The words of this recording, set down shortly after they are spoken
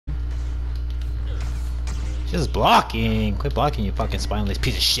Just blocking. Quit blocking, you fucking spineless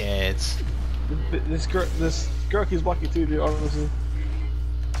piece of shit. This girl keeps blocking too, dude. Honestly.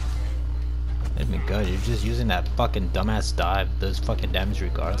 That'd be good. You're just using that fucking dumbass dive. Does fucking damage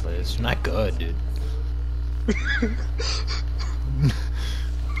regardless. You're not good, dude.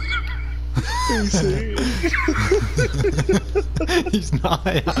 He's not.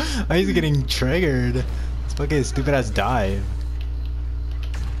 Why is he getting triggered? It's fucking stupid ass dive.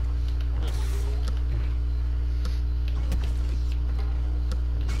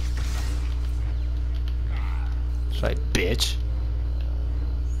 That's right, bitch.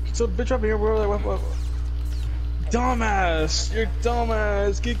 So bitch up here, bro. Like, what? Dumbass! You're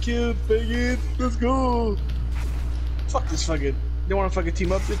dumbass! Get killed, faggot! Let's go! Fuck this fucking. They wanna fucking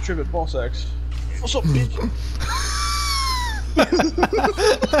team up? They trip at ball sacks. What's up, bitch? Get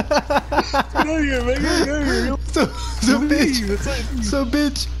out of here, man! Get out of here! So bitch! So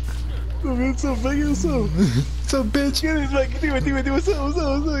bitch! What's up, faggot? What's up? So bitch! Get it, like, do what's up? What's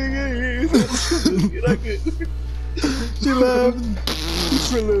up? Get out of here! She left!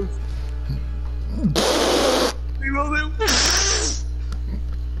 She left! You know that?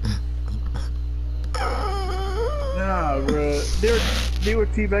 Nah, bro. They were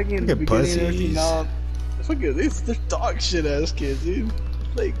teabagging in the beginning and everything. Nah, fuck it. They're dog shit ass kids, dude.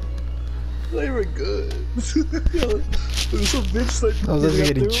 Like, they were good. There was some bitch like. I was actually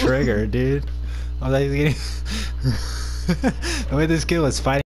getting triggered, dude. I was actually getting. The way this kid was fighting.